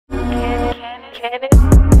cannon.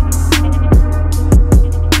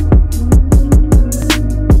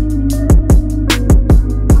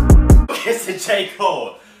 It's a J.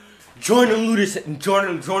 Cole. Joyner Lucas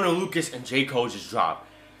and J. Cole just dropped.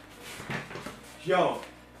 Yo,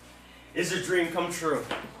 it's a dream come true.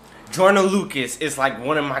 Joyner Lucas is like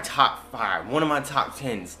one of my top 5, one of my top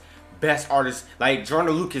 10s best artists. Like, Joyner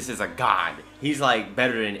Lucas is a god. He's like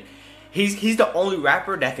better than, he's the only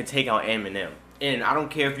rapper that can take out Eminem. And I don't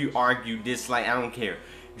care if you argue, dislike, I don't care.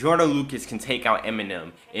 Joyner Lucas can take out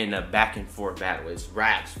Eminem in a back and forth battle. It's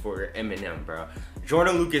raps for Eminem, bro.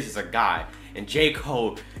 Joyner Lucas is a god, and J.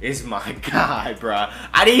 Cole is my guy, bro.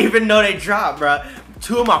 I didn't even know they dropped, bro.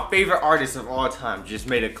 2 of my favorite artists of all time just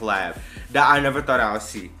made a collab that I never thought I would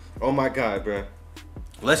see. Oh my god, bro.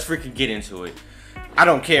 Let's freaking get into it. I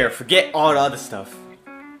don't care. Forget all the other stuff.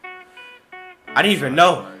 I didn't even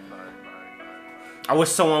know. I wish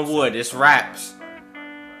someone would. It's raps.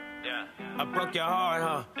 I broke your heart,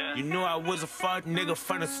 huh? You knew I was a fuck nigga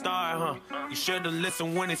from the start, huh? You should've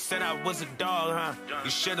listened when it said I was a dog, huh? You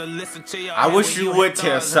should've listened to your. I wish you would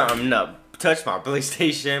tear something up. Touch my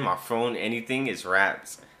PlayStation, my phone, anything. It's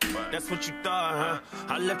raps. That's what you thought, huh?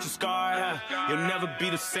 I left you scarred, huh? You'll never be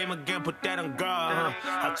the same again, put that on guard, huh?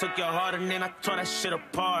 I took your heart and then I tore that shit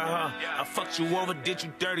apart, huh? I fucked you over, did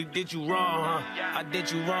you dirty, did you wrong, huh? I did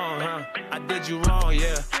you wrong, huh? I did you wrong,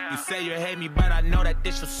 yeah. You say you hate me, but I know that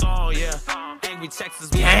this your song, yeah. Angry Texas,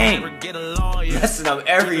 we never get along, yeah. Messing up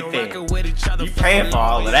everything. You paying for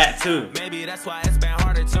all of that, too. Maybe that's why it's been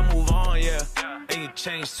harder to move on, yeah. And you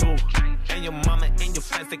changed, too. And your mama and your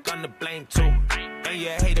friends, they gonna blame, too. And you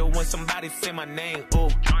hate it when somebody say my name, ooh.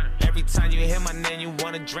 Every time you hear my name, you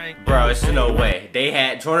wanna drink. Bro, it's no way. They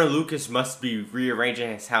had, Joyner Lucas must be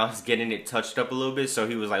rearranging his house, getting it touched up a little bit, so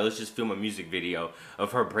he was like, let's just film a music video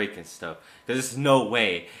of her breaking stuff. Cause there's no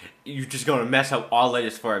way you're just gonna mess up all of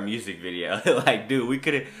this for a music video. Like, dude, we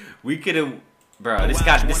could've, bro, this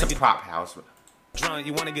is a prop house. Drunk,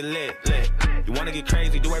 you wanna get lit. You wanna get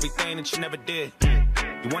crazy, do everything that you never did.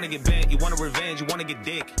 You wanna get bent, you wanna revenge, you wanna get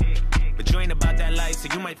dick. But you ain't about that life,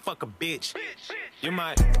 so you might fuck a bitch. You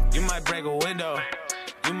might break a window.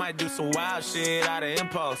 You might do some wild shit out of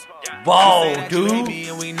impulse. Whoa, dude.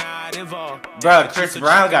 Bro, Chris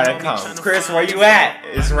Brown gotta come. Chris, where you at?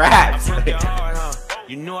 It's raps.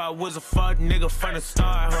 You knew I was a fuck nigga from the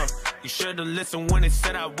start, huh? You should've listened when it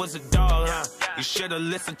said I was a dog, huh? You should've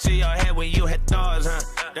listened to your head when you had thoughts, huh?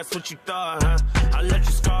 That's what you thought, huh? I left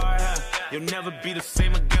you scarred, huh? You'll never be the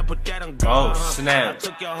same again, put that on guard, oh, snap. I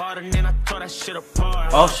took your heart and then I tore that shit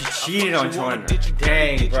apart. Oh, she cheated on Joyner.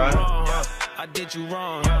 Dang, bro. I did you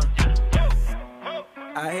wrong, huh?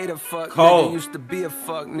 I hate a fuck Cole. nigga, used to be a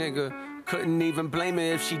fuck nigga. Couldn't even blame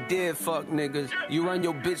her if she did fuck niggas. You run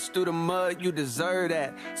your bitch through the mud, you deserve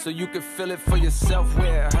that. So you can feel it for yourself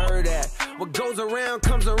where it hurt at. What goes around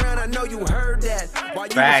comes around, I know you heard that. While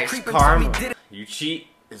you was creeping, karma. You cheat,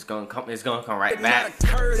 it's gonna come right back.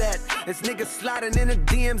 It's niggas sliding in the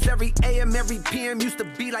DMs every AM, every PM. Used to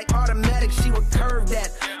be like automatic, she would curve that.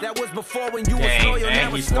 That was before when you was loyal,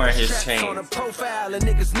 now it's no straps on a profile. And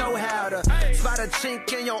niggas know how to spot a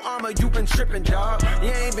chink in your armor, you been tripping, dog. You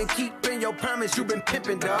ain't been keeping your promise, you been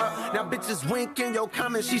pimping, dog. Now bitches winking your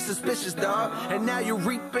comments, she suspicious, dog. And now you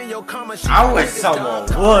reaping your karma, she I wish someone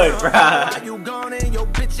would, bruh. You gone and your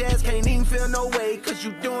bitch ass can't even feel no way, cause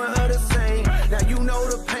you doing her the same. Now you know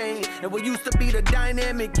the pain, and what used to be the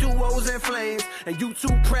dynamic duos and flames. And you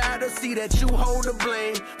too proud to see that you hold the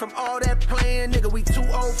blame. From all that playing, nigga, we too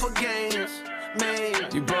old for games, man.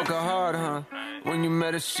 You broke her heart, huh? When you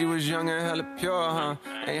met her, she was young and hella pure, huh?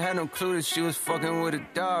 Ain't had no clue that she was fucking with a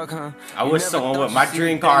dog, huh? I wish someone would. My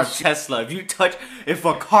dream car is Tesla. If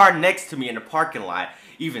a car next to me in the parking lot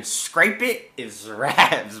even scrape it, is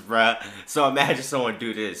raps, bruh. So imagine someone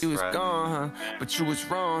do this, You was gone, huh? But you was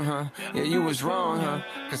wrong, huh? Yeah, you was wrong, huh?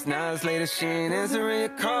 Cause 9 hours later, she ain't answering your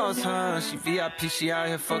calls, huh? She VIP, she out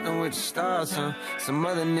here fucking with the stars, huh? Some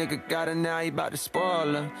other nigga got her now, he about to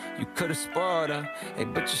spoil her. You could've spoiled her, hey,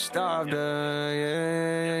 but you starved her,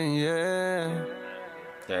 yeah.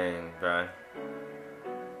 Dang, bruh.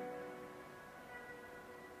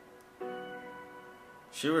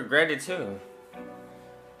 She regretted too.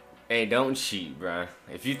 Hey, don't cheat, bruh.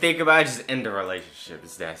 If you think about it, just end the relationship.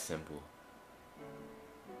 It's that simple.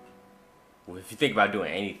 Well, if you think about doing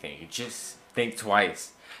anything, just think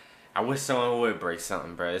twice. I wish someone would break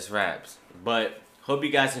something, bruh. It's raps. But, hope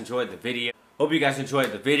you guys enjoyed the video.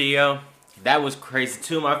 That was crazy.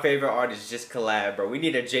 2 of my favorite artists just collab, bro. We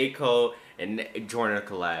need a J. Cole and Joyner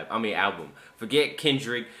collab. I mean, album. Forget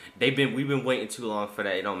Kendrick. We've been waiting too long for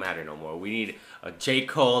that. It don't matter no more. We need a J.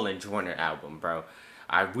 Cole and Joyner album, bro.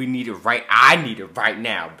 We need it right. I need it right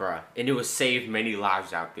now, bruh. And it will save many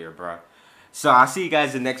lives out there, bruh. So I'll see you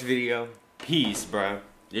guys in the next video. Peace, bruh.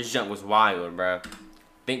 This jump was wild, bruh.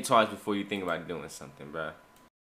 Think twice before you think about doing something, bruh.